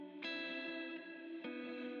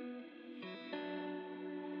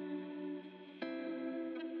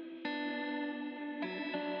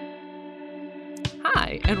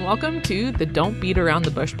Hi, and welcome to the Don't Beat Around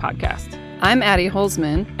the Bush podcast. I'm Addie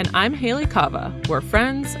Holzman. And I'm Haley Kava. We're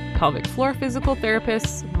friends, pelvic floor physical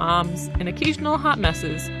therapists, moms, and occasional hot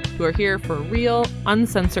messes who are here for real,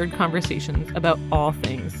 uncensored conversations about all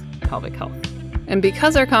things pelvic health. And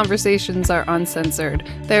because our conversations are uncensored,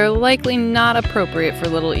 they're likely not appropriate for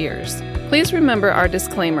little ears. Please remember our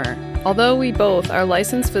disclaimer. Although we both are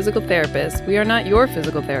licensed physical therapists, we are not your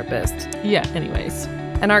physical therapist. Yeah, anyways.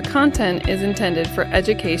 And our content is intended for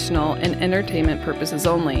educational and entertainment purposes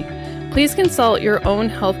only. Please consult your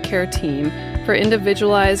own healthcare team for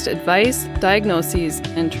individualized advice, diagnoses,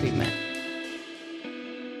 and treatment.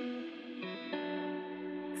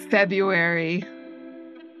 February,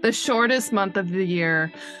 the shortest month of the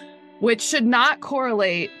year, which should not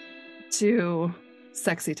correlate to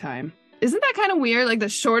sexy time. Isn't that kind of weird? Like the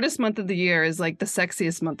shortest month of the year is like the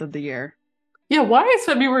sexiest month of the year. Yeah, why is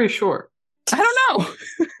February short? I don't know.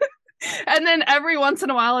 And then every once in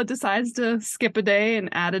a while it decides to skip a day and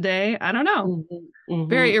add a day. I don't know. Mm-hmm.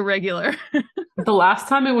 Very irregular. The last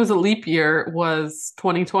time it was a leap year was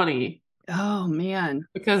 2020. Oh, man.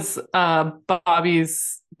 Because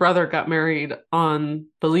Bobby's brother got married on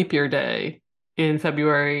the leap year day in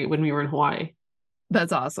February when we were in Hawaii.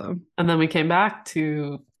 That's awesome. And then we came back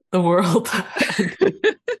to the world.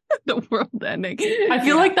 The world ending. I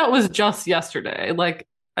feel like that was just yesterday. Like,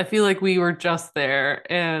 I feel like we were just there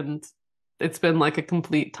and it's been like a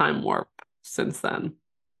complete time warp since then.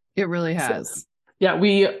 It really has. So, yeah,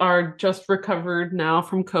 we are just recovered now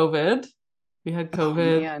from COVID. We had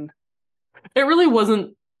COVID. Oh, man. It really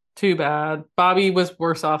wasn't too bad. Bobby was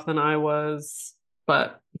worse off than I was.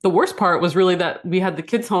 But the worst part was really that we had the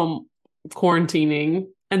kids home quarantining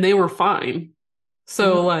and they were fine.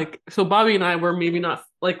 So so Bobby and I were maybe not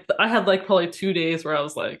like, I had like probably 2 days where I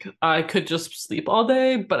was like, I could just sleep all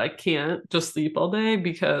day, but I can't just sleep all day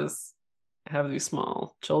because I have these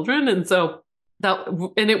small children. And so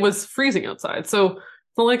and it was freezing outside. So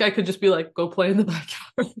it's not like I could just be like, go play in the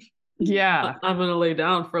backyard. Yeah. I'm going to lay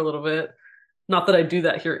down for a little bit. Not that I do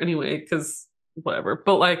that here anyway, because whatever.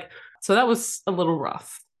 But like, so that was a little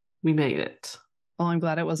rough. We made it. Well, I'm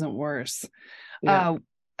glad it wasn't worse. Yeah.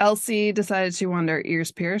 Elsie decided she wanted her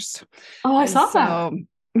ears pierced. Oh, I saw that.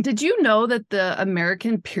 Did you know that the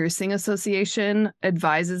American Piercing Association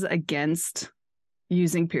advises against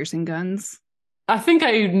using piercing guns? I think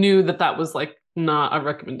I knew that was like not a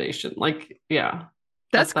recommendation. Like, yeah.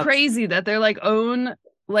 That's crazy that their like own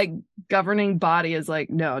like governing body is like,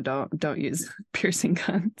 no, don't use piercing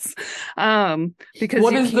guns. Because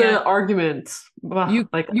what is the argument? You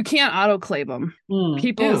can't autoclave them.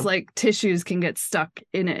 People's like tissues can get stuck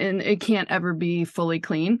in it and it can't ever be fully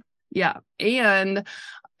clean. Yeah. And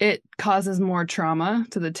it causes more trauma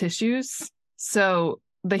to the tissues. So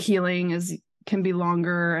the healing can be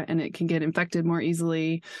longer and it can get infected more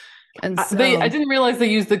easily. And so, I didn't realize they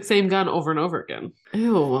used the same gun over and over again.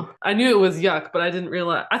 Ew. I knew it was yuck, but I didn't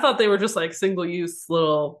realize. I thought they were just like single-use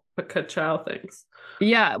little ka-chow things.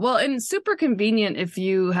 Yeah, well, and super convenient if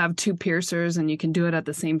you have two piercers and you can do it at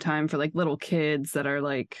the same time for like little kids that are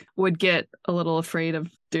like, would get a little afraid of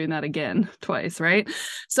doing that again twice, right?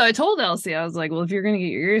 So I told Elsie, I was like, well, if you're going to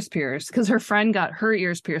get your ears pierced, because her friend got her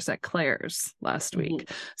ears pierced at Claire's last week.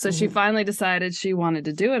 So she finally decided she wanted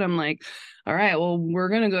to do it. I'm like, all right, well, we're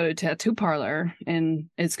going to go to a tattoo parlor and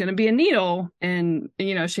it's going to be a needle. And,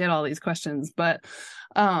 she had all these questions, but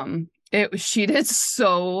she did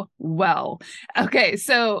so well. Okay,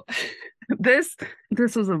 so this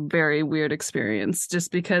was a very weird experience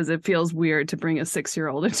just because it feels weird to bring a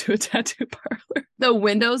 6-year-old into a tattoo parlor. The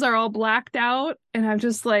windows are all blacked out and I'm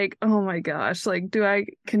just like, oh my gosh, like, do I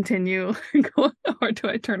continue or do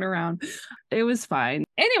I turn around? It was fine.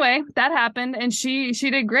 Anyway, that happened and she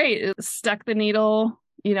did great. It stuck the needle,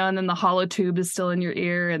 and then the hollow tube is still in your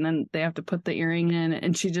ear and then they have to put the earring in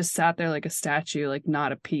and she just sat there like a statue, like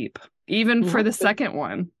not a peep. Even for the second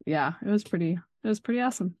one. Yeah, it was pretty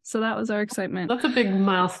awesome. So that was our excitement. That's a big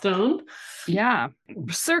milestone. Yeah.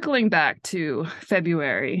 Circling back to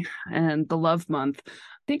February and the love month. I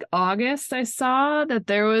think August, I saw that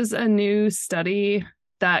there was a new study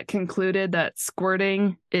that concluded that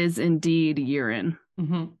squirting is indeed urine.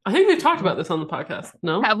 Mm-hmm. I think we talked about this on the podcast.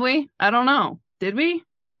 No? Have we? I don't know. Did we?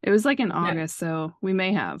 It was like in August, so we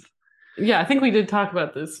may have. Yeah, I think we did talk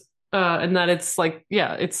about this. And that it's like,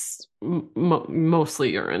 it's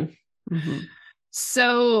mostly urine. Mm-hmm.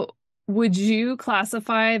 So would you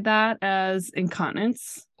classify that as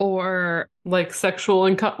incontinence or like sexual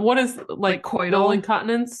what is like coital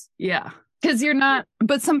incontinence? Yeah. Because you're not,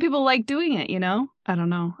 but some people like doing it, I don't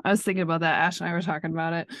know. I was thinking about that. Ash and I were talking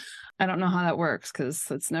about it. I don't know how that works because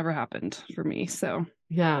it's never happened for me. So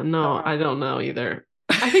yeah, no, I don't know either.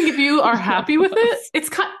 I think if you are happy with it, it's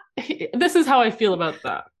kind this is how I feel about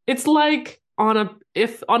that. It's like on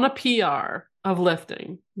a PR of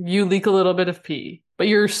lifting, you leak a little bit of pee, but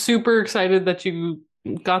you're super excited that you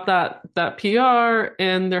got that PR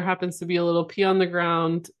and there happens to be a little pee on the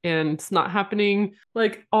ground and it's not happening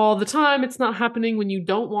like all the time. It's not happening when you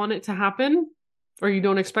don't want it to happen or you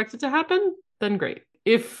don't expect it to happen, then great.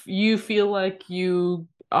 If you feel like you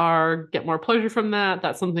are get more pleasure from that,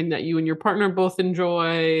 that's something that you and your partner both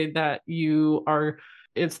enjoy, that you are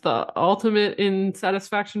it's the ultimate in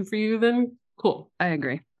satisfaction for you, then cool. I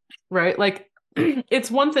agree. Right? Like it's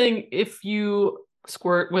one thing if you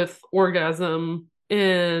squirt with orgasm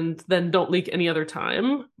and then don't leak any other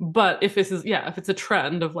time. But if this is, yeah, if it's a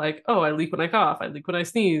trend of like, oh, I leak when I cough, I leak when I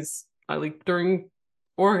sneeze, I leak during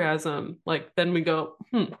orgasm, like then we go,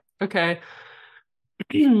 okay,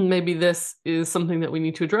 maybe this is something that we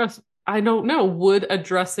need to address. I don't know. Would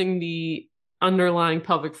addressing the underlying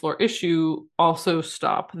pelvic floor issue also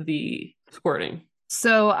stop the squirting?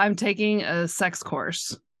 So I'm taking a sex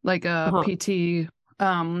course, like a Uh-huh. PT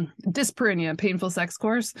dyspareunia, painful sex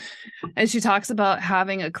course. And she talks about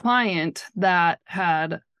having a client that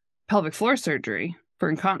had pelvic floor surgery for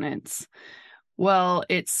incontinence. Well,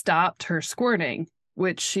 it stopped her squirting,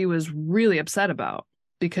 which she was really upset about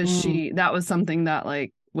because Mm. that was something that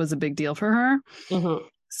like was a big deal for her. Uh-huh.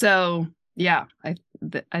 So yeah, I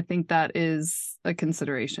think that is a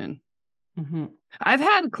consideration. Mm-hmm. I've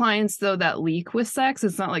had clients though that leak with sex.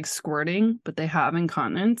 It's not like squirting, but they have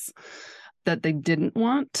incontinence that they didn't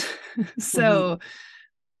want. Mm-hmm. So,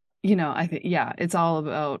 I think yeah, it's all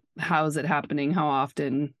about how is it happening, how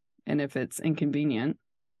often, and if it's inconvenient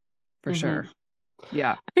for Mm-hmm. sure.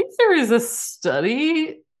 Yeah. I think there is a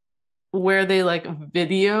study where they like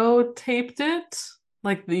videotaped it,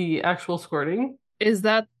 like the actual squirting. Is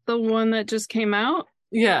that the one that just came out?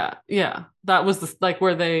 Yeah, yeah. That was the like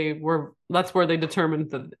where they were that's where they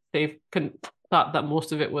determined that they thought that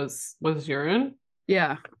most of it was urine.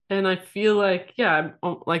 Yeah. And I feel like, yeah,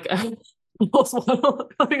 like almost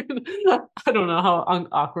like, I don't know how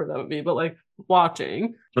awkward that would be, but like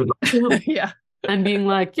watching Yeah. and being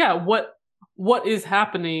like, yeah, what is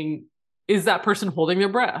happening? Is that person holding their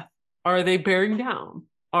breath? Are they bearing down?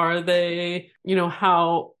 Are they,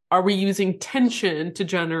 how are we using tension to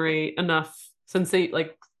generate enough sensate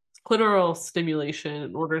like clitoral stimulation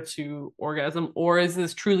in order to orgasm? Or is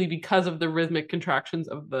this truly because of the rhythmic contractions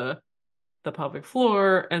of the pelvic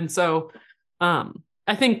floor? And so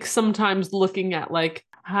I think sometimes looking at like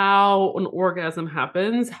how an orgasm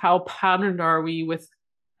happens, how patterned are we with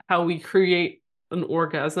how we create an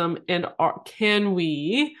orgasm, and can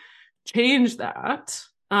we change that?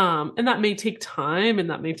 And that may take time and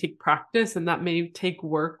that may take practice and that may take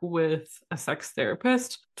work with a sex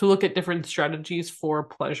therapist to look at different strategies for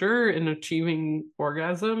pleasure in achieving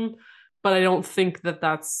orgasm. But I don't think that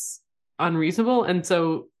that's unreasonable. And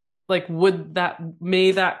so, like,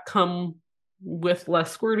 may that come with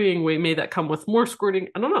less squirting? May that come with more squirting?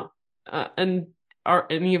 I don't know. And are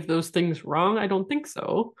any of those things wrong? I don't think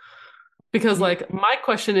so. Because Yeah. like my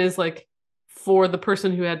question is like for the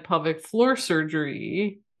person who had pelvic floor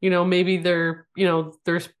surgery, maybe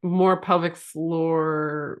there's more pelvic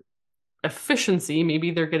floor efficiency.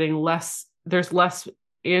 Maybe they're getting there's less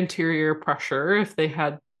anterior pressure if they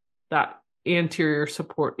had that anterior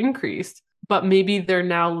support increased. But maybe they're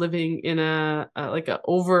now living in a like an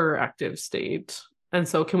overactive state. And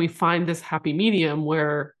so can we find this happy medium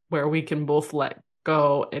where we can both let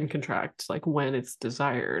go and contract like when it's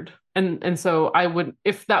desired? And so I would,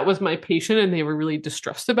 if that was my patient and they were really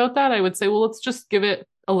distressed about that, I would say, well, let's just give it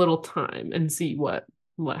a little time and see what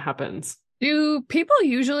happens. Do people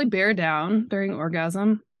usually bear down during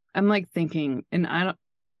orgasm? I'm like thinking, and I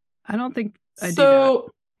don't think I do that.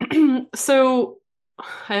 So so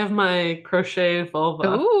I have my crochet vulva.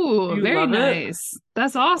 Oh, You very love it? nice.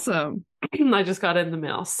 That's awesome. I just got it in the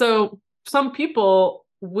mail. So some people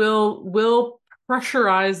will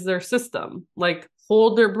pressurize their system, like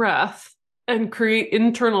hold their breath and create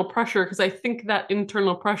internal pressure because I think that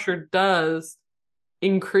internal pressure does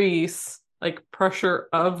increase like pressure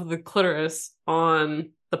of the clitoris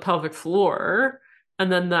on the pelvic floor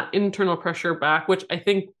and then that internal pressure back, which I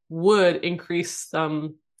think would increase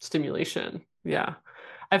some stimulation. Yeah.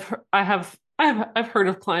 I've heard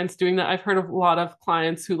of clients doing that. I've heard of a lot of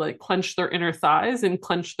clients who like clench their inner thighs and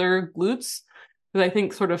clench their glutes. Because I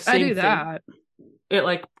think sort of I same do thing. that. It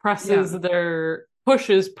like Yeah. presses their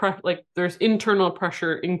pushes like there's internal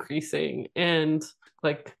pressure increasing and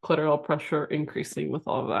like clitoral pressure increasing with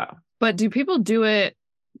all of that. But do people do it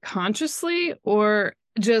consciously or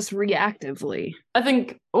just reactively? I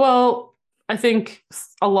think, well, I think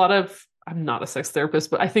a lot of I'm not a sex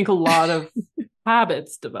therapist, but I think a lot of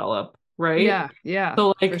habits develop, right? Yeah, yeah,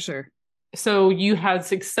 So for like, sure. so you had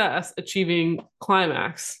success achieving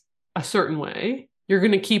climax a certain way. You're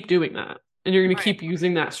going to keep doing that, and you're going to Right. keep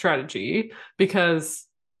using that strategy because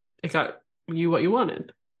it got you what you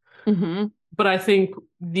wanted. Mm-hmm. But I think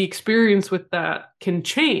the experience with that can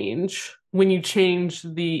change when you change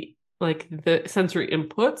the sensory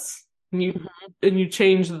inputs and you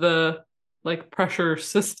change the like pressure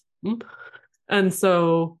system. And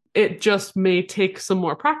so it just may take some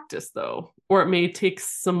more practice though, or it may take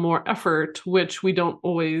some more effort, which we don't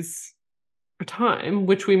always, or time,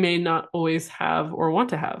 which we may not always have or want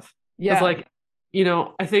to have. Because Yeah. like,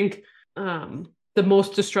 I think the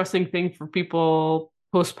most distressing thing for people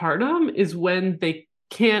postpartum is when they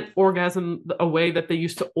can't orgasm a way that they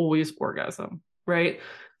used to always orgasm, right?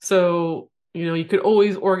 So, you could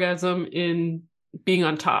always orgasm in being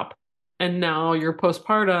on top. And now you're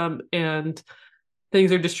postpartum and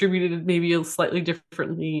things are distributed maybe slightly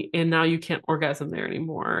differently. And now you can't orgasm there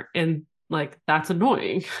anymore. And like, that's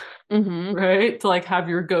annoying, Mm-hmm. right? To like have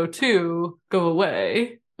your go-to go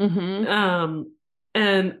away. Mm-hmm. Um,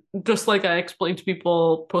 and just like I explained to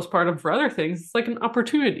people postpartum for other things, it's like an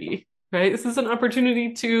opportunity, right? This is an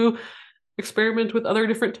opportunity to experiment with other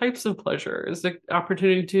different types of pleasures, an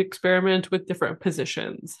opportunity to experiment with different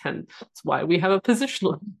positions. Hence why we have a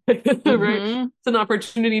positional, right? Mm-hmm. It's an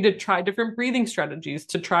opportunity to try different breathing strategies,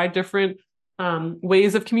 to try different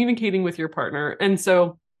ways of communicating with your partner. And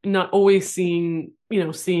so not always seeing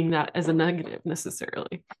that as a negative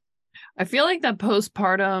necessarily. I feel like that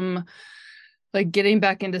postpartum, like getting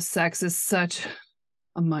back into sex is such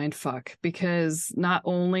a mind fuck because not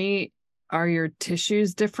only are your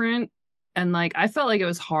tissues different, and like I felt like it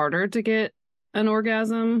was harder to get an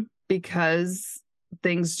orgasm because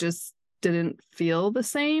things just didn't feel the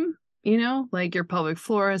same, like your pelvic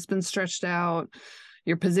floor has been stretched out,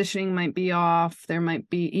 your positioning might be off, there might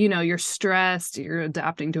be, you're stressed, you're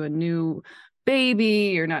adapting to a new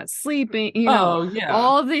baby, you're not sleeping, Oh yeah.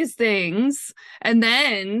 all of these things. And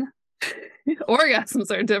then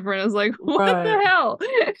orgasms are different. It's like, what the Right. hell?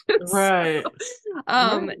 So, Right.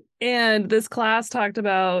 um, Right. and this class talked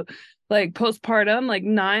about like postpartum, like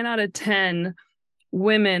 9 out of 10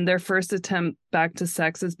 women, their first attempt back to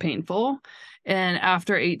sex is painful. And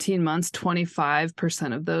after 18 months,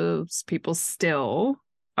 25% of those people still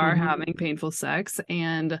are Mm-hmm. having painful sex.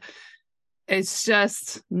 And it's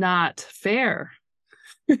just not fair.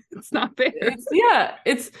 It's not fair.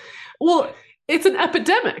 Well, it's an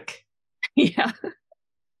epidemic Yeah.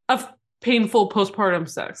 of painful postpartum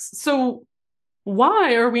sex. So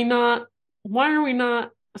why are we not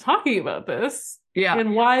talking about this? Yeah.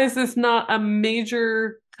 And why is this not a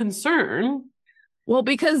major concern? Well,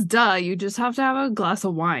 because duh, you just have to have a glass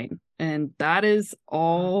of wine, and that is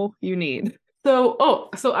all you need. So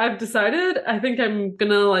I've decided I think I'm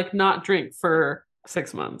gonna like not drink for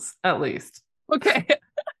 6 months at least. Okay.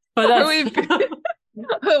 But Are that's we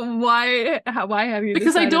why have you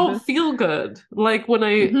because I decided don't this? feel good. Like when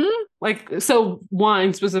I Hmm. like so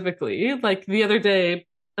wine specifically, like the other day,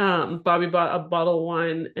 Bobby bought a bottle of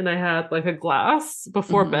wine and I had like a glass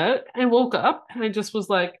before Hmm. bed. I woke up and I just was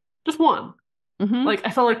like, just one. Hmm. Like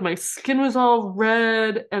I felt like my skin was all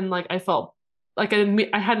red and like I felt like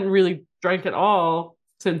I hadn't really drank at all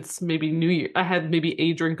since maybe New Year. I had maybe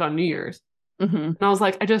a drink on New Year's. Hmm. And I was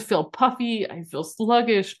like, I just feel puffy, I feel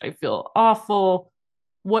sluggish, I feel awful.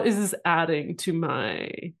 What is this adding to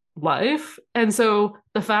my life? And so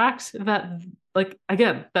the fact that like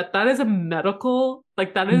again, that is a medical,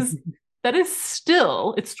 like that is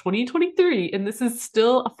still, it's 2023 and this is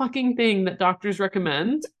still a fucking thing that doctors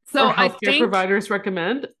recommend or So I healthcare think providers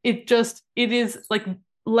recommend. It is like,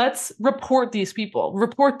 let's report these people,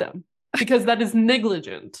 report them because that is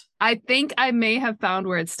negligent. I think I may have found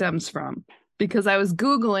where it stems from because I was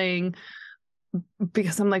Googling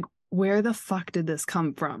because I'm like, where the fuck did this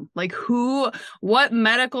come from? Like, what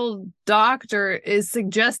medical doctor is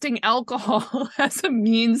suggesting alcohol as a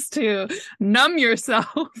means to numb yourself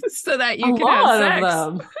so that A you can have lot of sex?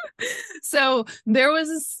 them. So there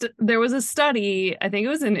was a study, I think it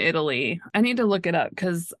was in Italy. I need to look it up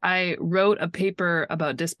because I wrote a paper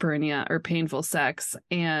about dyspareunia or painful sex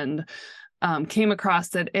and came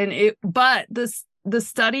across it. But the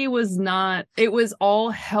study was not, it was all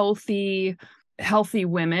healthy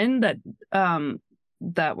women that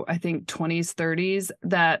I think 20s, 30s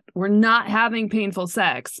that were not having painful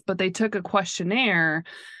sex, but they took a questionnaire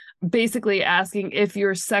basically asking if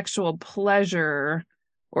your sexual pleasure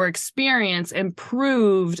or experience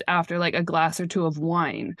improved after like a glass or two of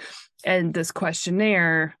wine. And this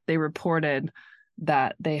questionnaire, they reported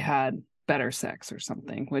that they had better sex or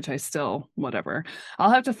something, which I still, whatever.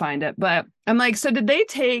 I'll have to find it. But I'm like, so did they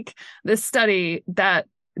take this study that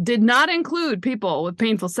did not include people with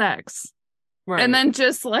painful sex and then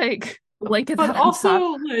just like blanket but that on top?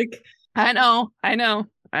 also like I know.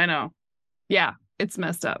 Yeah, it's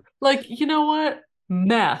messed up. like you know what?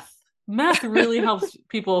 Meth really helps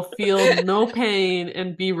people feel no pain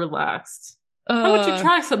and be relaxed. How about you Uh,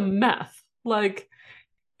 try some meth? Like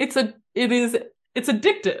it's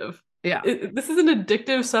addictive. yeah. This is an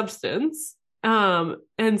addictive substance.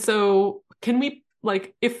 And so can we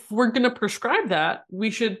like if we're going to prescribe that,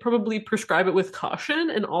 we should probably prescribe it with caution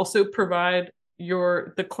and also provide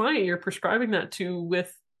the client you're prescribing that to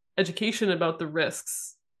with education about the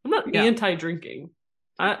risks. I'm not Yeah. anti-drinking.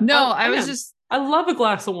 No, I was Again, just I love a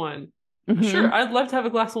glass of wine. Sure, I'd love to have a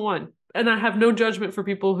glass of wine. And I have no judgment for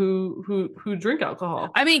people who drink alcohol.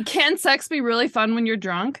 I mean, can sex be really fun when you're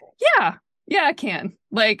drunk? Yeah. Yeah, it can.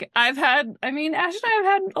 Like Ash and I have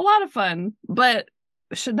had a lot of fun, but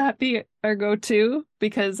should that be our go-to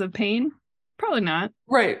because of pain? Probably not.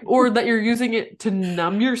 Right. Or that you're using it to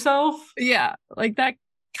numb yourself. Yeah, like that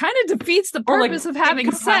kind of defeats the Or like purpose of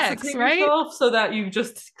having sex, incapacitate right? yourself so that you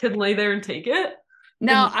just can lay there and take it.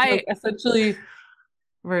 Now, And like essentially,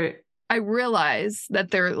 right. I realize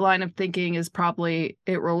that their line of thinking is probably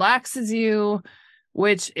it relaxes you,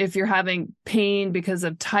 which if you're having pain because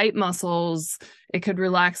of tight muscles, it could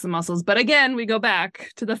relax the muscles. But again, we go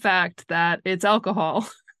back to the fact that it's alcohol.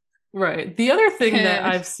 Right. The other thing that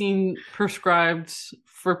I've seen prescribed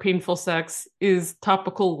for painful sex is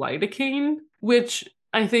topical lidocaine, which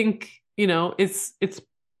I think, it's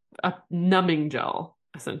a numbing gel,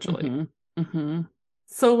 essentially. Mm-hmm. Mm-hmm.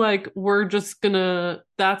 So like we're just gonna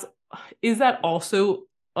is that also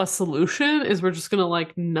a solution? Is we're just gonna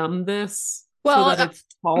like numb this so that it's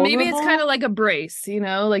tolerable? Maybe it's kind of like a brace,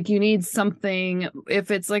 like you need something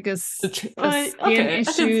if it's like a skin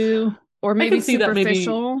issue or maybe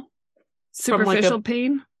superficial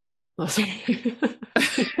pain. Okay.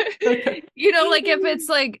 Like if it's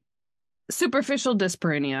like superficial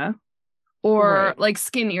dyspareunia or like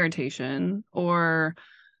skin irritation or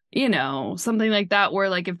something like that where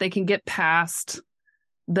like if they can get past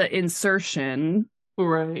the insertion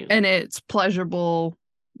right and it's pleasurable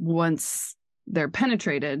once they're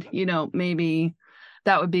penetrated, maybe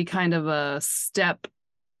that would be kind of a step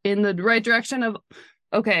in the right direction of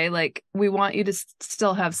okay, like we want you to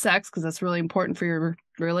still have sex because that's really important for your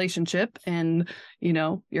relationship and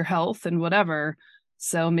your health and whatever,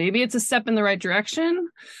 so maybe it's a step in the right direction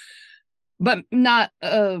but not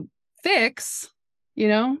a fix.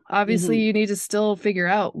 Obviously you need to still figure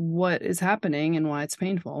out what is happening and why it's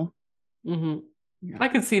painful. Yeah. I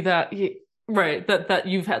can see that. Right. That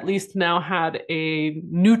you've at least now had a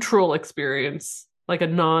neutral experience, like a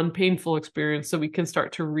non-painful experience, so we can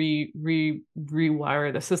start to rewire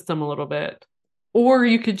the system a little bit. Or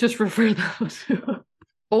you could just refer them to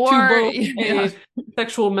both a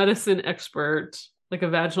sexual medicine expert, like a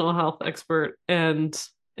vaginal health expert, and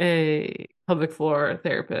a pelvic floor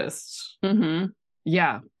therapist. Mm-hmm.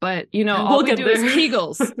 Yeah, but all we do is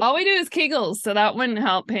Kegels. All we do is Kegels, so that wouldn't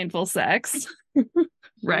help painful sex.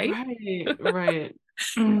 Right. I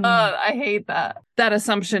hate that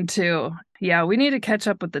assumption too. Yeah, we need to catch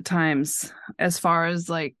up with the times as far as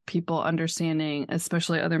like people understanding,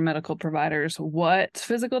 especially other medical providers, what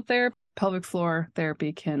physical therapy, pelvic floor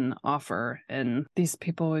therapy can offer. And these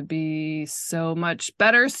people would be so much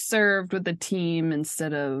better served with a team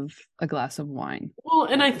instead of a glass of wine. Well,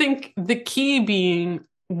 and I think the key being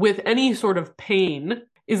with any sort of pain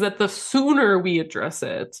is that the sooner we address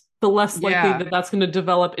it, the less likely that that's going to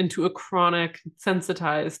develop into a chronic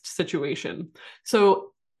sensitized situation.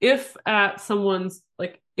 So if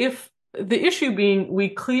the issue being we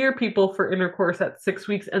clear people for intercourse at 6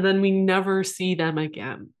 weeks and then we never see them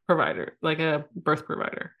again, like a birth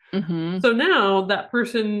provider. Mm-hmm. So now that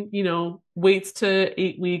person, waits to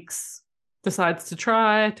 8 weeks, decides to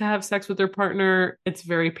try to have sex with their partner. It's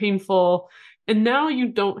very painful. And now you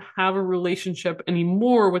don't have a relationship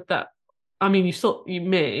anymore with that. I mean, you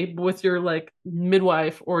may with your like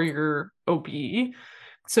midwife or your OB.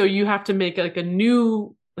 So you have to make like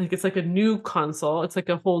it's like a new consult. It's like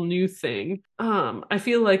a whole new thing. I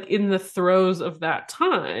feel like in the throes of that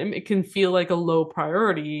time, it can feel like a low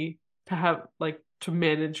priority to have to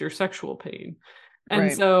manage your sexual pain.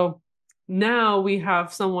 And so now we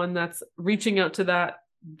have someone that's reaching out to that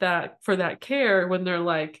for that care when they're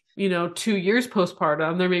 2 years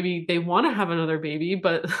postpartum. They want to have another baby,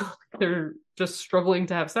 but they're just struggling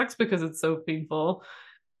to have sex because it's so painful.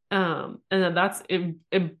 And then that's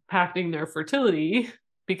impacting their fertility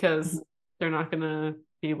because they're not going to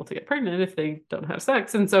be able to get pregnant if they don't have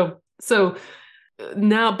sex. And so So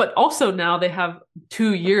now, but also now they have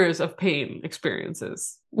 2 years of pain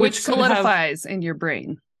experiences, Which which could have, solidifies in your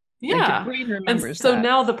brain. Like your yeah. brain And remembers so that.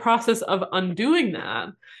 now the process of undoing that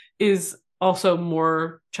is also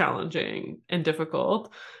more challenging and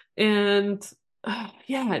difficult. And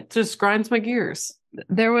yeah, it just grinds my gears.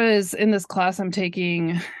 There was in this class I'm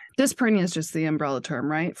taking, dyspareunia is just the umbrella term,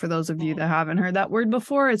 right? For those of you that haven't heard that word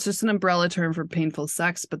before, it's just an umbrella term for painful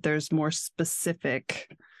sex, but there's more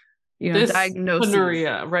specific, diagnoses.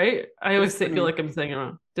 Dyspareunia, right? I always feel Dyspareunia. like I'm saying it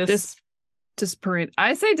wrong. Dyspareunia.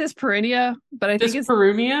 I say dyspareunia, but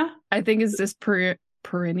Dyspareunia? I think it's dyspareunia.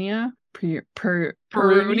 Perunia?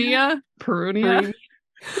 Perunia. Perunia?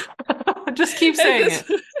 Just keep saying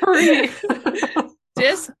it. Perunia.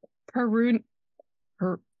 Dyspareunia.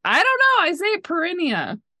 I don't know. I say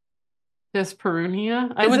perineum.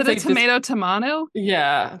 Dyspareunia? I Is would it say a tomato?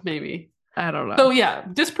 yeah, maybe. I don't So know. yeah,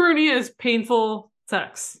 dyspareunia is painful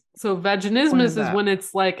sex. So What is vaginismus is that? when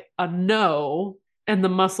it's like a no and the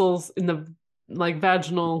muscles in the like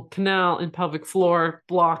vaginal canal and pelvic floor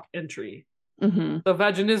block entry. Mm-hmm. So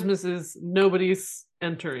vaginismus is nobody's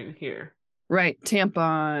entering here. Right.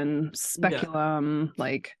 Tampon, Yeah. speculum,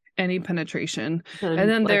 like any penetration. And And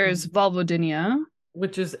then like there's vulvodynia.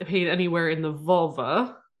 which is pain anywhere in the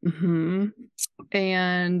vulva, Mm-hmm.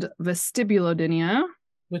 And vestibulodynia.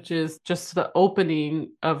 which is just the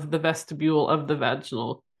opening of the vestibule of the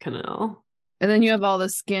vaginal canal. And then you have all the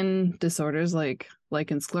skin disorders like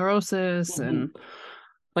lichen sclerosis Mhm. and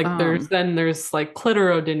Like there's like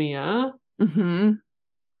clitoridynia, mm-hmm.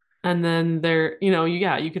 and then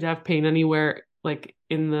you could have pain anywhere like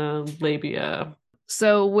in the labia.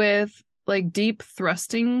 So with like deep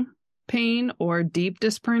thrusting pain or deep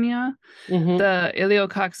dyspareunia, Mm-hmm. the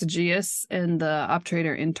ileococcygeus and the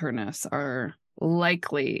obturator internus are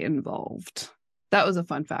likely involved. That was a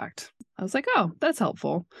fun fact. I was like, oh, that's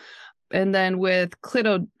helpful. And then with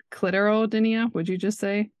clitoridynia, would you just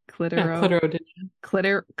say Yeah, clitoridynia.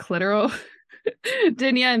 clitoridynia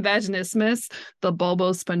and vaginismus, the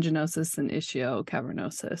bulbosponginosis and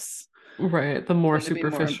ischiocavernosus Right, the more tend to be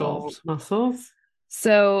more superficial involved. muscles.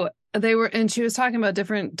 So and she was talking about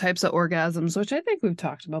different types of orgasms, which I think we've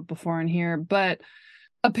talked about before in here, but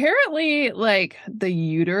apparently, like the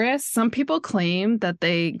uterus, some people claim that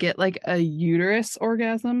they get like a uterus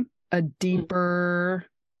orgasm, a deeper,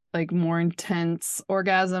 like more intense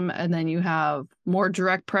orgasm, and then you have more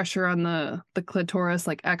direct pressure on the clitoris,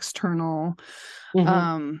 like external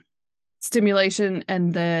stimulation,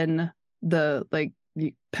 and then the like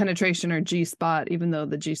penetration or G spot, even though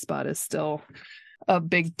the G spot is still a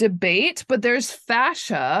big debate, but there's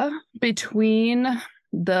fascia between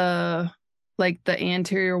the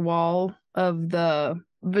anterior wall of the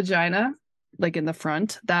vagina, like in the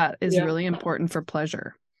front, that is really important for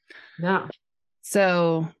pleasure. Yeah.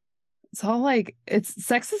 So it's all like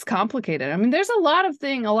sex is complicated. I mean, there's a lot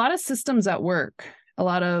of systems at work, a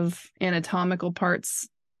lot of anatomical parts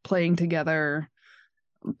playing together.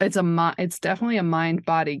 It's definitely a mind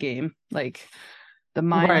body game. Like the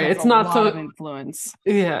mind Right. has It's a not lot of so influence.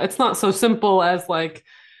 yeah, it's not so simple as like,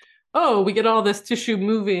 oh, we get all this tissue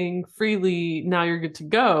moving freely, now you're good to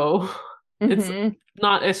go. It's Mm-hmm.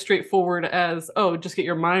 not as straightforward as, oh, just get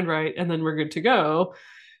your mind right and then we're good to go.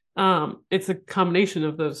 It's a combination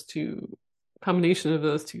of those two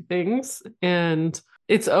things. And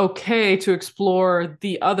it's okay to explore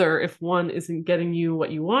the other if one isn't getting you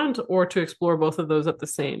what you want, or to explore both of those at the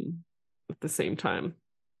same time.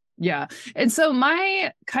 Yeah. And so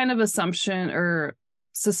my kind of assumption or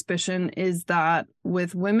suspicion is that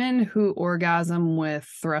with women who orgasm with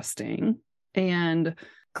thrusting and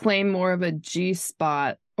claim more of a G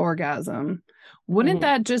spot orgasm, wouldn't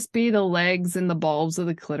that just be the legs and the bulbs of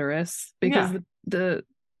the clitoris? Because the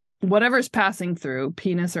whatever's passing through,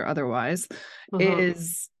 penis or otherwise,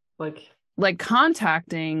 is like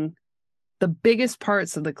contacting the biggest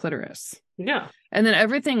parts of the clitoris. Yeah. And then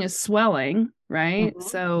everything is swelling, right?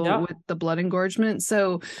 So with the blood engorgement.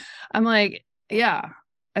 So I'm like, yeah,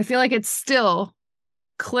 I feel like it's still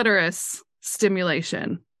clitoris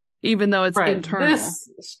stimulation, even though it's internal. This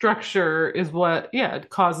structure is what, it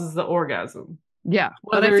causes the orgasm. Yeah.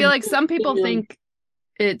 But I feel like some people think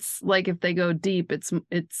it's like if they go deep, it's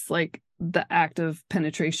like the act of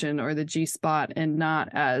penetration or the G spot and not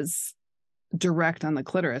as direct on the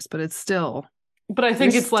clitoris, but it's still. But I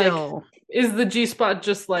think it's still, like, is the G spot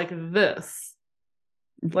just like this?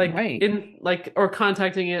 Like in like, or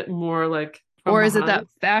contacting it more like from or behind? is it that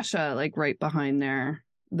fascia like right behind there,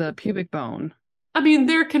 the pubic bone? I mean,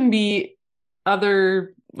 there can be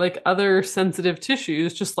other sensitive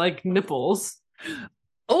tissues, just like nipples.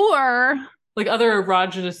 Or like other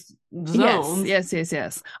erogenous Yes, zones. yes, yes,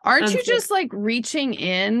 yes. Aren't And you so, just like reaching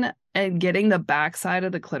in and getting the backside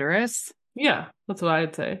of the clitoris? yeah, that's what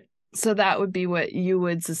I'd say. So that would be what you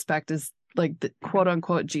would suspect is like the quote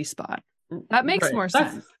unquote G spot. That makes Right. more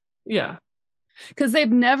That's sense yeah. because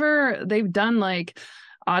they've done like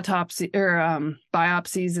autopsy or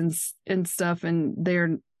biopsies and stuff,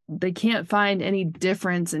 and they can't find any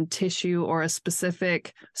difference in tissue or a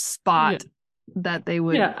specific Yeah. spot that they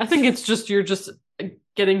would. Yeah. I think it's just you're just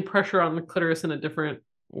getting pressure on the clitoris in a different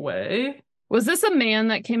way. Was this a man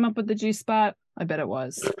that came up with the G spot? I bet it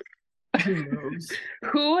was. Who knows?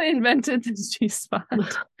 Who invented this G spot?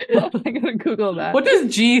 I gotta Google that. What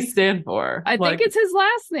does G stand for? I think Like, it's his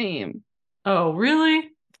last name. oh, really?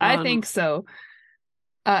 I think so.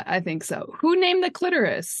 I think so. Who named the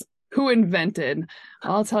clitoris? Who invented?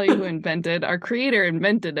 I'll tell you who invented. Our creator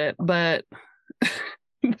invented it, but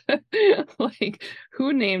like,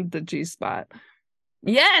 who named the G spot?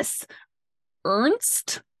 Yes,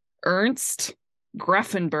 Ernst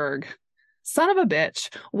Greffenberg. Son of a bitch.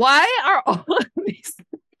 Why are all of these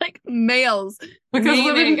like males Because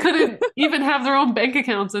women naming? couldn't even have their own bank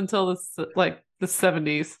accounts until the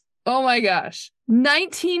 70s. Oh my gosh.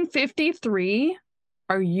 1953?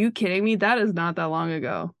 Are you kidding me? That is not that long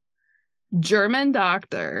ago. German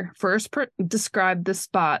doctor first described the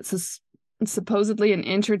spot, supposedly an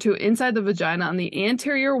inch or two inside the vagina on the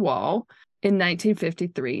anterior wall in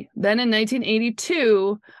 1953. Then in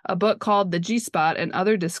 1982, a book called The G-Spot and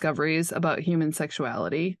Other Discoveries About Human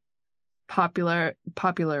Sexuality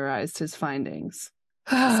popularized his findings.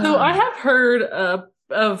 So I have heard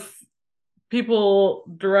of people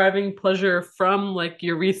deriving pleasure from like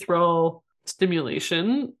urethral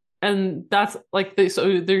stimulation, and that's like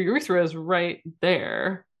so their urethra is right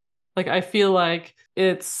there. Like I feel like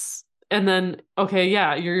it's and then okay,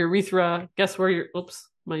 yeah, your urethra, guess where your oops,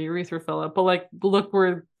 my urethra fell out. But like look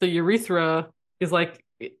where the urethra is like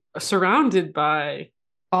surrounded by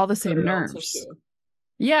All the same clitoral nerves. tissue.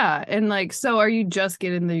 Yeah, and like, so are you just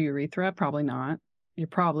getting the urethra? Probably not. You're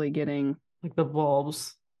probably getting Like the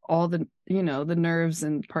bulbs. all the, the nerves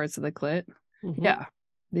and parts of the clit. Hmm. Yeah.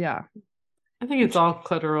 Yeah. I think it's all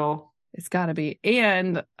clitoral. It's got to be.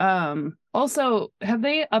 And also, have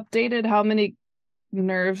they updated how many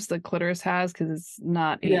nerves the clitoris has? Because it's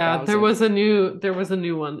not Yeah, 8,000. there was a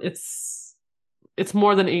new one. It's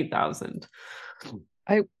more than 8,000.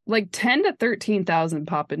 I like 10 to 13,000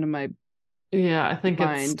 pop into my Yeah, I think it's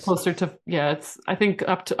mind. closer to yeah, it's I think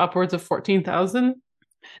up to upwards of 14,000.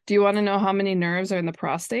 Do you want to know how many nerves are in the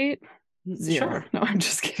prostate? Zero. Sure. No, I'm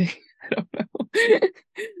just kidding. I don't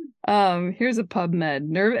know. Here's a PubMed.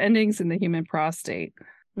 Nerve endings in the human prostate.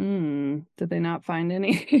 Did they not find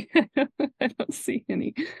any? I don't see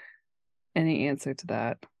any answer to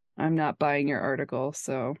that. I'm not buying your article,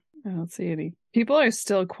 so I don't see any. People are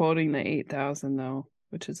still quoting the 8,000 though,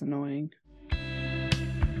 which is annoying.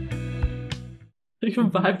 You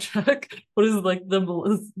can vibe check. What is like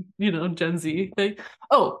the Gen Z thing?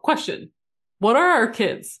 Oh, question. What are our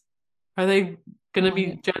kids? Are they gonna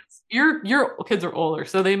be Gen your kids are older,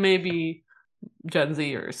 so they may be Gen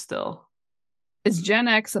Zers still. Is Gen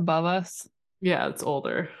X above us? Yeah, it's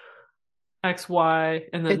older. X, Y,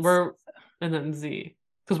 and then It's and then Z.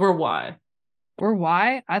 Because we're Y. we're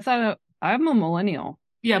Y? I thought I'm a millennial.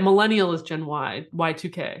 Yeah, millennial is Gen Y,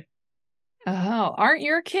 Y2K. Oh, aren't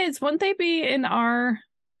your kids? Wouldn't they be in our?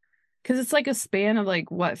 Because it's like a span of like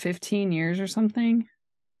what, 15 years or something.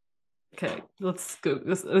 Okay, let's go.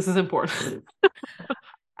 This is important.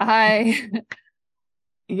 I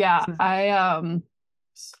yeah,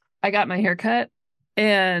 I got my hair cut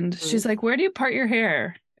and she's like, "Where do you part your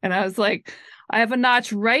hair?" And I was like, "I have a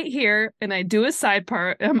notch right here and I do a side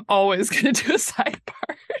part. I'm always gonna do a side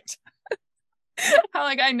part." I'm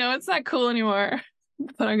like, I know it's not cool anymore,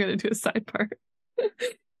 but I'm gonna do a side part.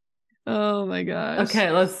 Oh my gosh. Okay,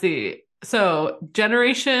 let's see. So,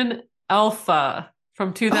 Generation Alpha from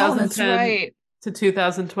Oh, that's 2010 right. to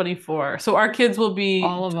 2024. So, our kids will be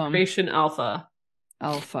All of them. Generation Alpha.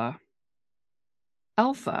 Alpha.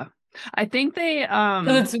 Alpha. I think they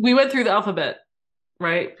Because we went through the alphabet,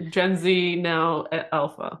 right? Gen Z now at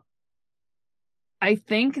Alpha. I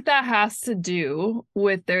think that has to do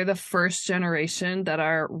with they're the first generation that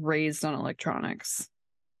are raised on electronics.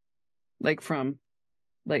 Like from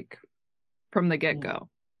the get-go.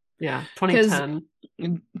 Yeah,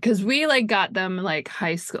 2010. Because we like got them like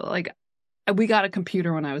high school. Like we got a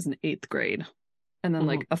computer when I was in 8th grade. And then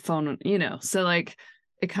like a phone, So like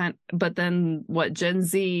it but then what Gen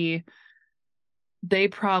Z, they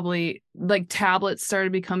probably like tablets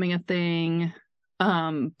started becoming a thing.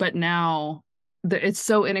 But now it's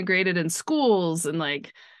so integrated in schools and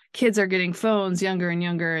like kids are getting phones younger and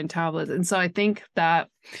younger and tablets. And so I think that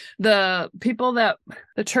the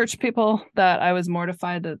church people that I was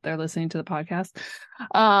mortified that they're listening to the podcast,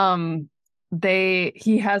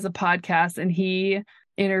 he has a podcast and he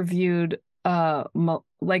interviewed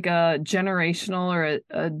like a generational or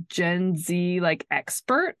a Gen Z like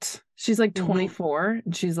expert. She's like 24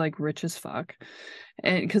 and she's like rich as fuck.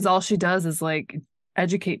 And because all she does is like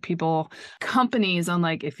educate people, companies on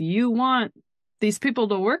like, if you want these people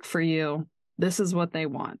to work for you, this is what they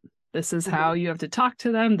want. This is how you have to talk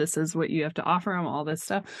to them. This is what you have to offer them, all this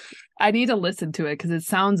stuff. I need to listen to it because it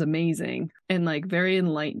sounds amazing and like very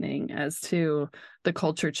enlightening as to the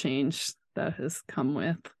culture change that has come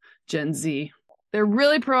with Gen Z. They're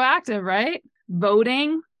really proactive, right?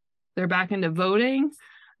 Voting. They're back into voting.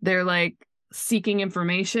 They're like seeking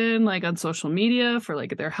information like on social media for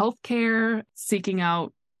like their healthcare, seeking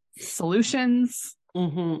out solutions.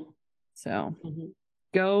 So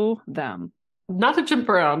go them. Not to jump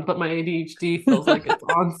around, but my ADHD feels like it's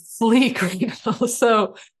on fleek right now.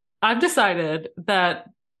 So I've decided that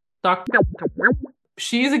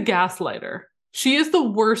she's a gaslighter. She is the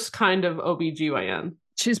worst kind of OBGYN.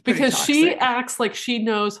 She's because toxic. She acts like she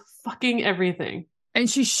knows fucking everything. And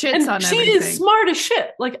she shits on everything. She is smart as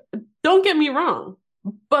shit. Like, don't get me wrong.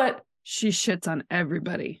 But she shits on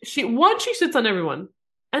everybody. She shits on everyone.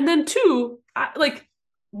 And then two,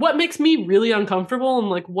 what makes me really uncomfortable and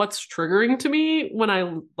like what's triggering to me when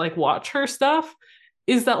I like watch her stuff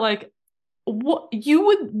is that like what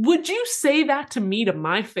would you say that to me to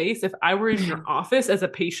my face if I were in your office as a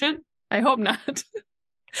patient? I hope not.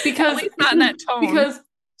 Because at least not in that tone. Because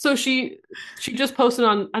so she just posted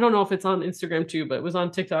on, I don't know if it's on Instagram too, but it was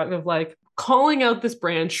on TikTok of like calling out this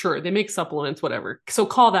brand. Sure, they make supplements, whatever. So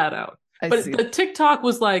call that out. But the TikTok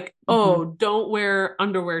was like, oh, don't wear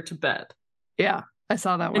underwear to bed. Yeah. I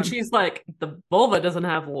saw that one. And she's like, the vulva doesn't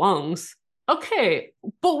have lungs. Okay,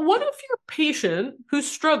 but what if your patient who's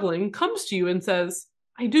struggling comes to you and says,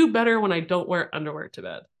 I do better when I don't wear underwear to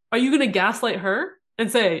bed? Are you going to gaslight her and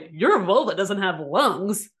say, your vulva doesn't have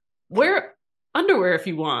lungs? Wear underwear if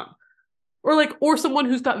you want. Or someone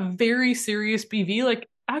who's got very serious BV, like,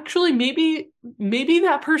 actually, maybe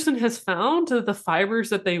that person has found that the fibers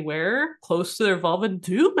that they wear close to their vulva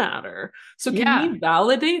do matter. So can we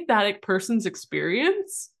validate that person's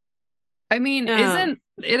experience? I mean, isn't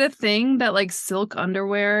it a thing that like silk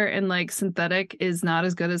underwear and like synthetic is not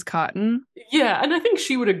as good as cotton? Yeah, and I think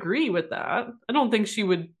she would agree with that. I don't think she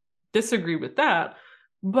would disagree with that.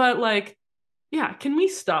 But like, yeah, can we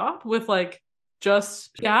stop with like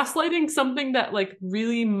just gaslighting something that like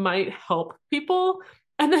really might help people?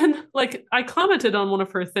 And then, like, I commented on one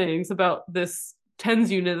of her things about this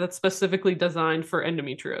TENS unit that's specifically designed for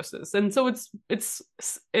endometriosis. And so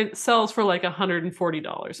it sells for like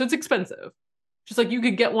 $140. So it's expensive. Just like you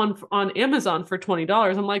could get one on Amazon for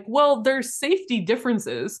 $20. I'm like, well, there's safety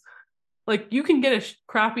differences. Like you can get a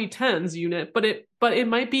crappy TENS unit, but it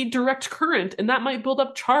might be direct current and that might build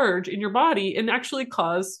up charge in your body and actually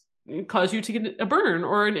cause you to get a burn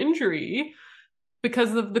or an injury,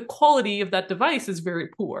 because of the quality of that device is very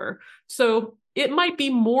poor. So it might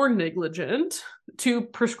be more negligent to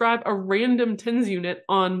prescribe a random TENS unit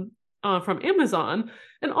from Amazon.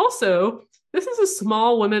 And also, this is a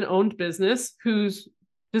small women-owned business who's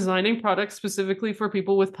designing products specifically for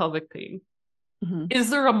people with pelvic pain.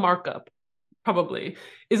 Is there a markup? Probably.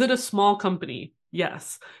 Is it a small company?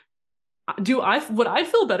 Yes. Would I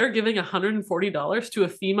feel better giving $140 to a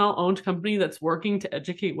female-owned company that's working to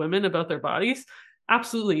educate women about their bodies?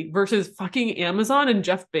 Absolutely. Versus fucking Amazon and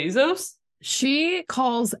Jeff Bezos. She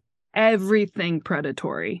calls everything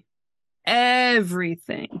predatory.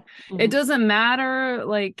 Everything. It doesn't matter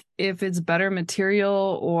like if it's better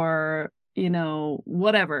material or,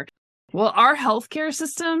 whatever. Well, our healthcare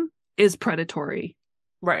system is predatory.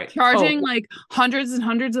 Right. Charging like hundreds and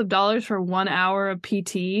hundreds of dollars for 1 hour of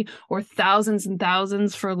PT or thousands and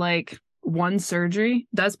thousands for like one surgery.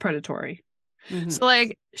 That's predatory. So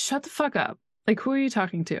like, shut the fuck up. Like, who are you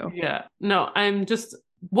talking to? Yeah. No,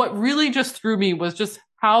 what really just threw me was just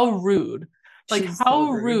how rude. Like, she's how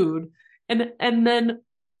so rude. And then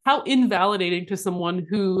how invalidating to someone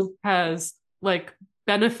who has, like,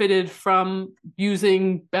 benefited from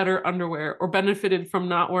using better underwear or benefited from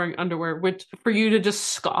not wearing underwear, which for you to just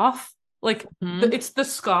scoff, like, it's the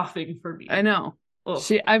scoffing for me. I know.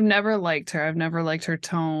 I've never liked her. I've never liked her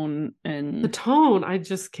tone. And the tone, I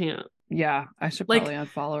just can't. Yeah, I should probably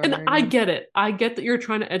unfollow her. And I get it. I get that you're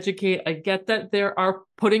trying to educate. I get that there are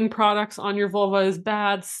putting products on your vulva is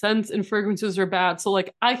bad. Scents and fragrances are bad. So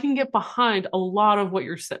like I can get behind a lot of what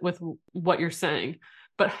you're saying.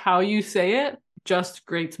 But how you say it just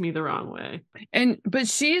grates me the wrong way. But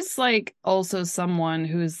she's like also someone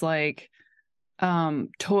who's like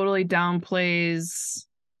totally downplays,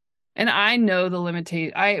 and I know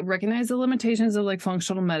I recognize the limitations of like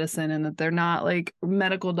functional medicine and that they're not like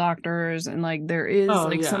medical doctors and like there is Oh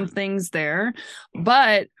like yeah. some things there,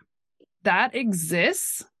 but that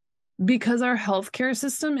exists because our healthcare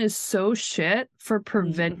system is so shit for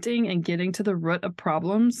preventing and getting to the root of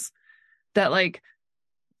problems that like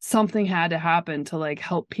something had to happen to like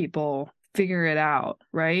help people figure it out,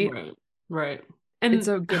 right? Right. Right. It's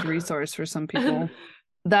And a good resource for some people.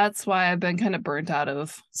 That's why I've been kind of burnt out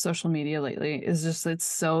of social media lately. Is just it's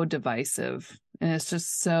so divisive and it's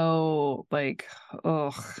just so like,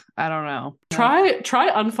 ugh, I don't know. try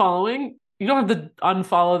unfollowing. You don't have to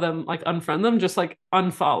unfollow them, like unfriend them, just like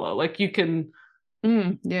unfollow. Like you can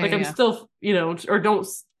Yeah, like I'm yeah. still, or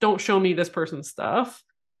don't show me this person's stuff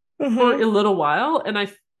for Uh-huh. a little while. And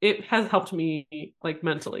it has helped me like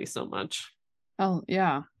mentally so much. Oh,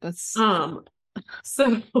 yeah. That's Um,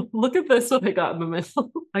 so look at this what I got in the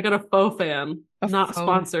mail. I got a faux fan, a not faux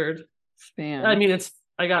sponsored. I fan. mean,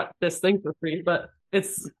 I got this thing for free, but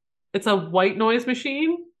it's a white noise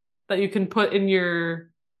machine that you can put in your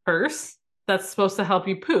purse that's supposed to help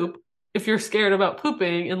you poop if you're scared about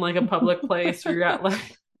pooping in like a public place or you're at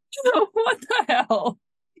like What the hell?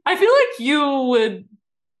 I feel like you would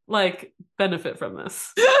like benefit from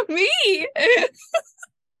this. Me? I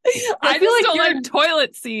I feel just like don't you're like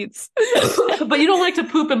toilet seats. but you don't like to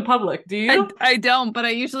poop in public, do I, you? I don't, but I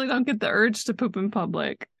usually don't get the urge to poop in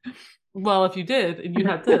public. Well, if you did and you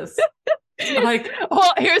had this, like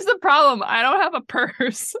Well, here's the problem. I don't have a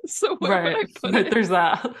purse. So where would right, I put right, it? there's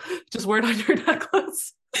that. Just wear it on your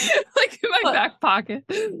necklace. Like in my But back pocket.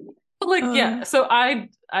 But like, Uh, yeah, so I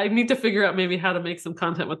need to figure out maybe how to make some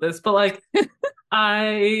content with this. But like,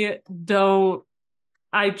 I don't.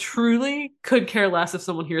 I truly could care less if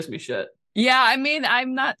someone hears me shit. yeah, I mean,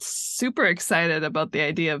 I'm not super excited about the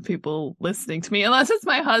idea of people listening to me, unless it's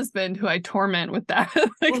my husband who I torment with that.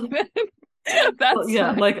 Like, But that's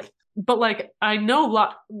yeah, fine. but like, I know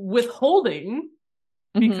lot withholding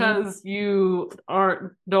Hmm. because you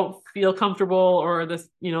aren't don't feel comfortable or this,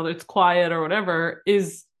 it's quiet or whatever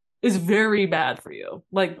is very bad for you.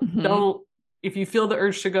 Like, Hmm. don't if you feel the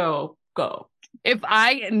urge to go, go. If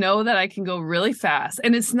I know that I can go really fast,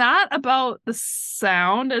 and it's not about the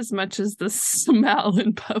sound as much as the smell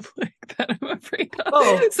in public that I'm afraid of.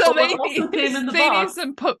 Oh, So but what also came in the they need box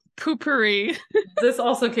some poopery. This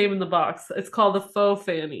also came in the box. It's called a faux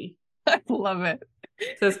fanny. I love it.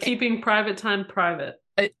 It says keeping private time private.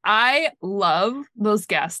 I love those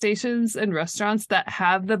gas stations and restaurants that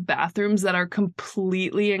have the bathrooms that are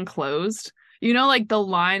completely enclosed. You know, like the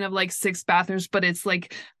line of like 6 bathrooms, but it's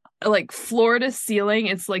like floor to ceiling.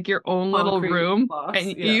 It's like your own little Concrete room, blocks.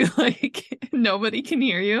 and Yeah. you like nobody can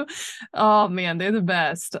hear you. Oh man, they're the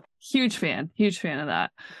best. Huge fan of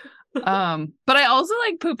that. But I also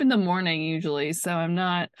like poop in the morning usually, so I'm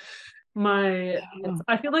not.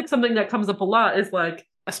 I feel like something that comes up a lot is like,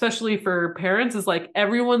 especially for parents, is like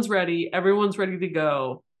everyone's ready to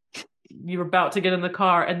go. You're about to get in the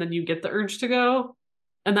car and then you get the urge to go.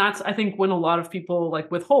 And that's, I think, when a lot of people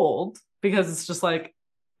like withhold because it's just like,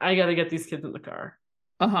 I got to get these kids in the car.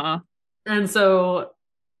 Uh-huh. And so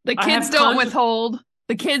The I kids have don't withhold.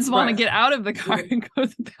 The kids want to right. get out of the car and go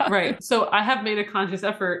to the bathroom. Right. So I have made a conscious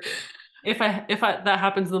effort if that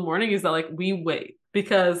happens in the morning is that like we wait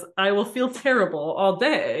because I will feel terrible all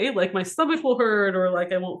day. Like my stomach will hurt or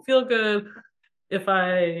like I won't feel good if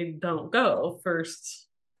I don't go first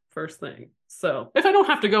thing. So if I don't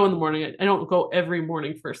have to go in the morning, I don't go every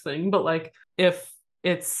morning first thing, but like if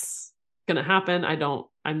it's gonna happen,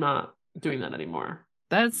 I'm not doing that anymore.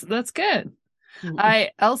 That's good. Mm-hmm.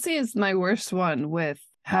 Elsie is my worst one with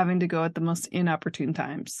having to go at the most inopportune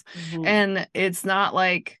times. Mm-hmm. And it's not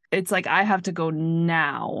like it's like I have to go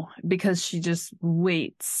now because she just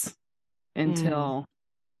waits until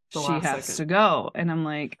she has Second. to go. And I'm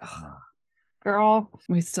like, oh, girl,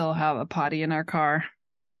 we still have a potty in our car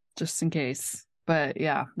just in case. But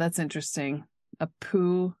yeah, that's interesting.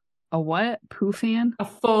 A what? Poo fan? A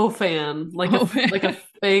faux fan, Oh, like a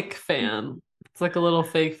fake fan. It's like a little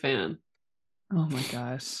fake fan. oh my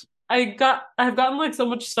gosh. I've gotten like so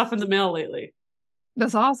much stuff in the mail lately.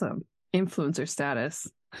 That's awesome. Influencer status.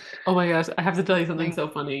 Oh my gosh, I have to tell you something so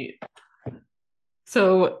funny.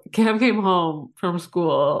 So Cam came home from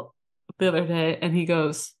school the other day and he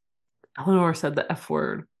goes, Eleanor said the F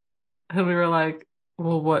word. And we were like,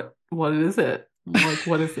 well, what is it? I'm like,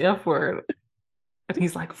 what is the F word? And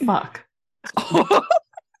he's like, fuck.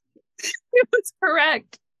 It was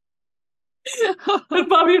correct. And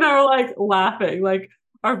Bobby and I were like laughing. Like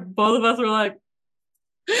both of us were like,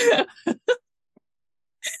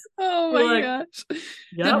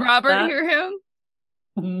 Did Yep, Robert that hear him?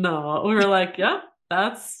 no. We were like, yeah,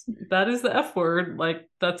 that is the F word. Like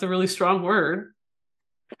that's a really strong word.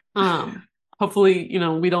 Hopefully,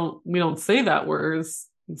 we don't say that word.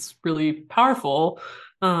 It's really powerful.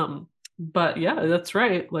 But yeah, that's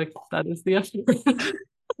right. Like that is the F word.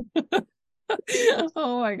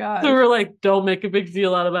 Oh my So gosh. we're like, don't make a big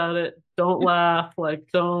deal out about it. Don't laugh.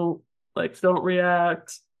 Don't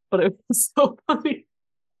react. But it was so funny.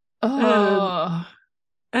 And Oh.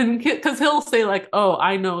 because he'll say like, "Oh,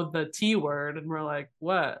 I know the T word," and we're like,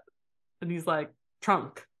 "What?" And he's like,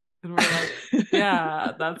 "Trunk," and we're like,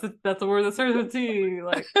 "Yeah, that's a word that starts with T.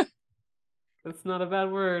 Like, it's not a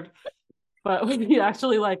bad word." But when he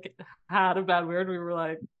actually like had a bad word, we were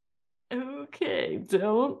like, "Okay,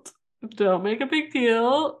 don't make a big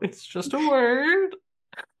deal. It's just a word."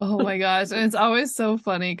 Oh my gosh. And it's always so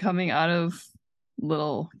funny coming out of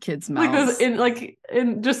little kids' Like this mouths.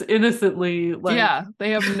 in just innocently, like Yeah,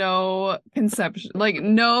 they have no conception, like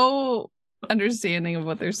no understanding of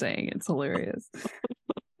what they're saying. It's hilarious.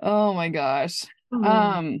 Oh my gosh.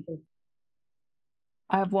 Um,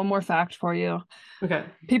 I have one more fact for you. okay,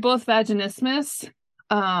 People with vaginismus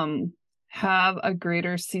have a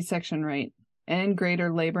greater C-section rate and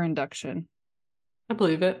greater labor induction I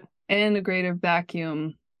believe it. and a greater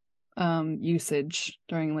vacuum usage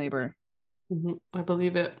during labor. I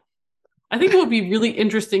believe it. I think what would be really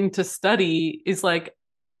interesting to study is like,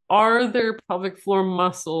 are their pelvic floor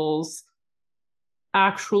muscles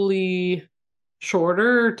actually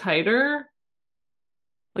shorter or tighter?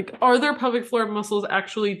 Like, are their pelvic floor muscles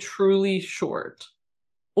actually truly short?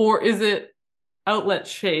 Or is it outlet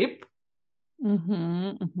shape?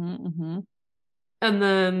 And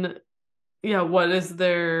then, yeah, what does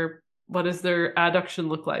their adduction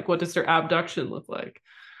look like? What does their abduction look like?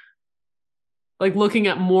 Like looking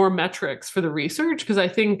at more metrics for the research, because I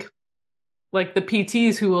think like the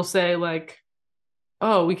PTs who will say like,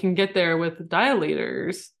 oh, we can get there with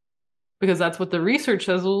dilators because that's what the research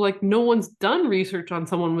says. Well, like no one's done research on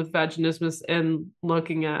someone with vaginismus and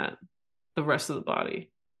looking at the rest of the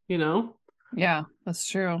body, you know? Yeah, that's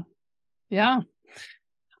true. Yeah.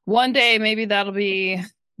 One day maybe that'll be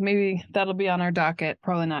on our docket.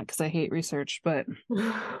 Probably not because I hate research, but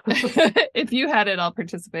if you had it, I'll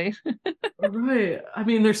participate. Right. I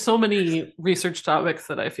mean, there's so many research topics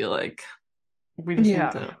that I feel like we just need Yeah.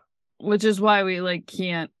 to. Which is why we like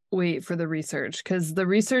can't wait for the research because the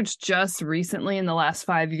research just recently in the last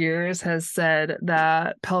 5 years has said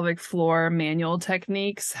that pelvic floor manual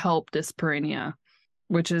techniques help dyspareunia,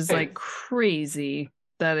 which is Okay. like crazy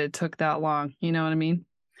that it took that long. You know what I mean?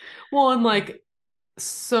 Well, and like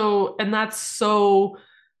and that's so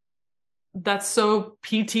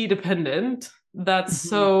PT dependent. That's Mhm.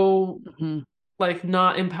 so Mhm. like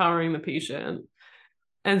not empowering the patient.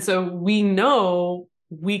 And so we know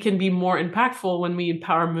we can be more impactful when we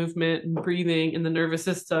empower movement and breathing in the nervous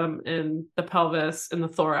system and the pelvis and the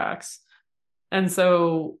thorax. And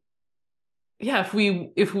so yeah, if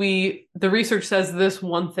we the research says this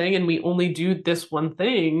one thing and we only do this one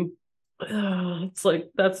thing, it's like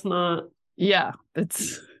that's not. Yeah,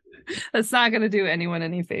 that's not going to do anyone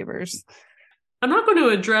any favors. I'm not going to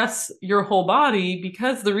address your whole body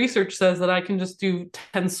because the research says that I can just do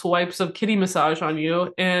 10 swipes of kitty massage on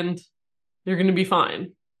you and you're going to be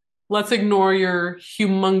fine. Let's ignore your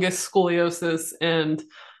humongous scoliosis and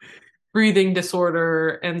breathing disorder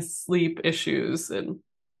and sleep issues and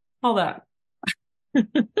all that.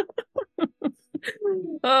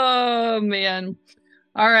 Oh man.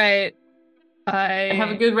 All right. Have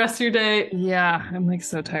a I good rest of your day. Yeah, I'm like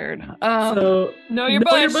so tired. So, Know your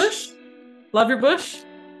know your bush. bush, love your bush,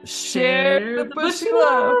 Share share the the bush bush you you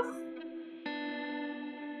love. love.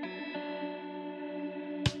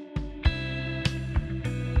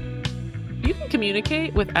 You can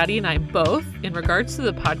communicate with Addie and I both in regards to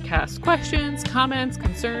the podcast questions, comments,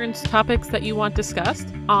 concerns, topics that you want discussed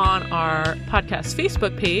on our podcast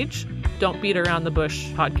Facebook page, Don't Beat Around the Bush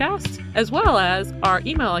Podcast, as well as our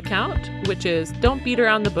email account, which is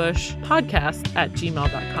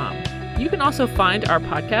don'tbeataroundthebushpodcast@gmail.com. You can also find our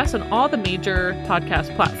podcast on all the major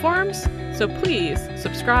podcast platforms, so please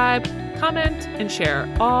subscribe, comment, and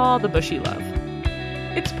share all the bushy love.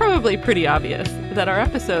 It's probably pretty obvious that our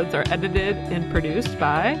episodes are edited and produced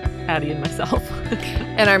by Addie and myself.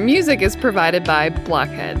 And our music is provided by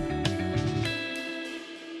Blockhead.